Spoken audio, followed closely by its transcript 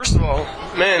first of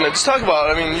all, man, just talk about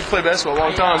it. I mean, you played basketball a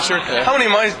long time, I'm sure. Yeah. How many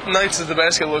nights does the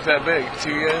basket look that big to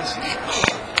you guys?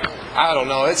 I don't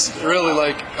know. It's really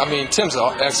like, I mean, Tim's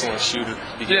an excellent shooter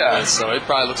to begin with, so it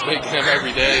probably looks big to him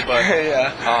every day. But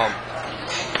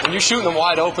when you're shooting them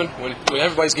wide open, when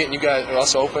everybody's getting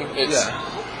us open,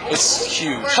 it's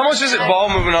huge. How much is it ball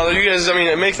movement out there? You guys, I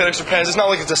mean, make that extra pass. It's not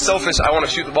like it's a selfish, I want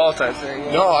to shoot the ball type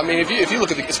thing. No, I mean, if you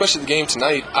look at especially the game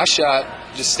tonight, I shot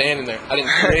just standing there. I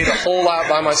didn't create a whole lot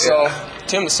by myself.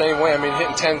 Tim the same way. I mean,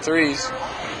 hitting 10 threes.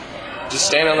 Just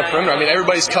standing on the perimeter. I mean,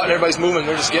 everybody's cutting, everybody's moving.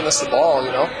 They're just getting us the ball,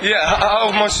 you know? Yeah. How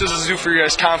much does this do for your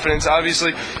guys' confidence?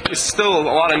 Obviously, it's still a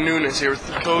lot of newness here with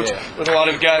the coach, with a lot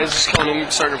of guys just coming in,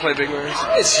 starting to play big minutes.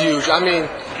 It's huge. I mean,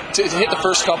 to hit the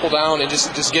first couple down and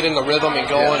just get in the rhythm and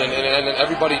going, and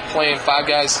everybody playing 5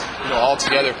 guys, all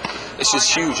together. It's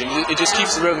just huge, and it just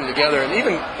keeps the rhythm together. And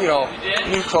even,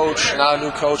 new coach, not a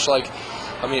new coach,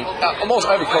 I mean, almost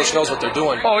every coach knows what they're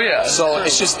doing. Oh, yeah. So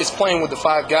it's playing with the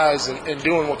 5 guys and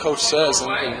doing what coach says.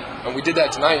 And we did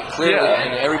that tonight, clearly. Yeah.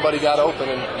 And everybody got open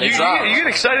and you get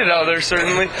excited out there,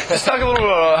 certainly. Let's talk a little bit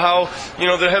about how,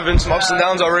 there have been some ups and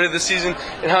downs already this season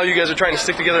and how you guys are trying to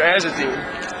stick together as a team.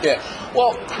 Yeah.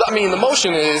 Well, I mean, the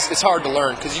motion it's hard to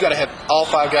learn because you got to have all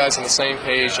 5 guys on the same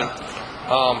page. And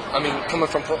I mean, coming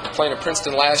from playing at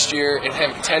Princeton last year and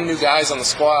having 10 new guys on the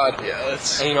squad,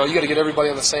 and you got to get everybody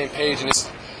on the same page, and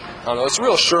it's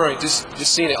real assuring just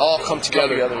seeing it all come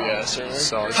together. Yeah, certainly.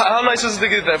 So how nice is it to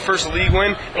get that first league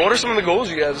win? And what are some of the goals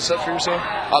you guys have set for yourself?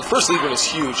 The first league win is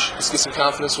huge. Let's get some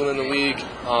confidence within the league,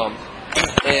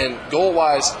 and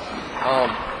goal-wise.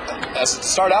 As to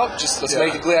start out, just let's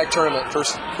make the GLIAC tournament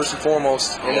first and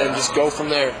foremost, and then just go from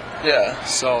there. Yeah.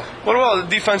 So what about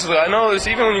defensively? I know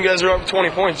even when you guys are up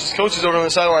 20 points, just coaches over on the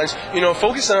sidelines,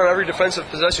 focusing on every defensive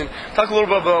possession. Talk a little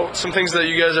bit about some things that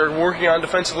you guys are working on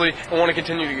defensively and want to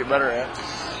continue to get better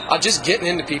at. Just getting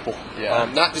into people,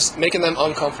 not just making them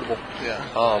uncomfortable. Yeah.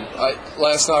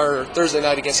 Last night or Thursday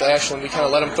night against Ashland, we kind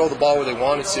of let them throw the ball where they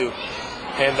wanted to,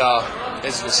 and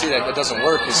as you can see, that doesn't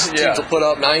work. Because teams will put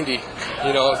up 90, if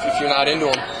you're not into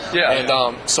them. Yeah.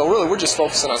 And so really, we're just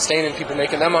focusing on staying in people,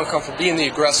 making them uncomfortable, being the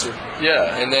aggressor.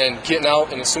 Yeah. And then getting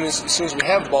out, and as soon as we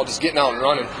have the ball, just getting out and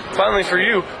running. Finally, for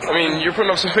you, I mean, you're putting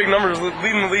up some big numbers,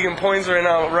 leading the league in points right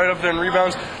now, right up there in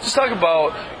rebounds. Just talk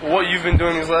about what you've been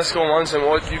doing these last couple months and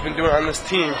what you've been doing on this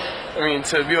team. I mean,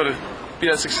 to be able to be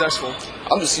that successful.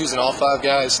 I'm just using all 5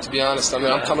 guys, to be honest. I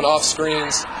mean, I'm coming off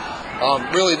screens.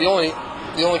 Really, the only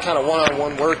kind of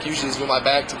one-on-one work usually is with my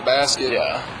back to the basket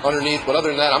underneath. But other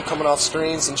than that, I'm coming off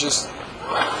screens and just,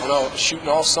 shooting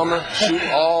all summer, shooting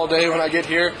all day when I get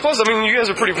here. Plus, I mean, you guys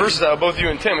are pretty versatile, both you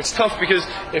and Tim. It's tough because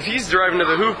if he's driving to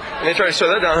the hoop and they try to shut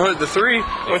that down, he'll hit the 3.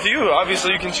 With you,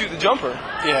 obviously, you can shoot the jumper.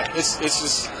 Yeah,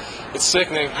 it's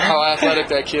sickening how athletic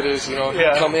that kid is.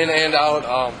 Come in and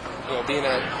out. Being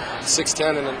at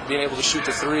 6'10" and then being able to shoot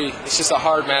the 3, it's just a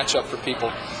hard matchup for people.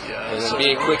 And then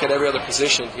being quick at every other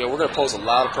position, we're going to pose a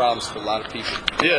lot of problems for a lot of people. Yeah.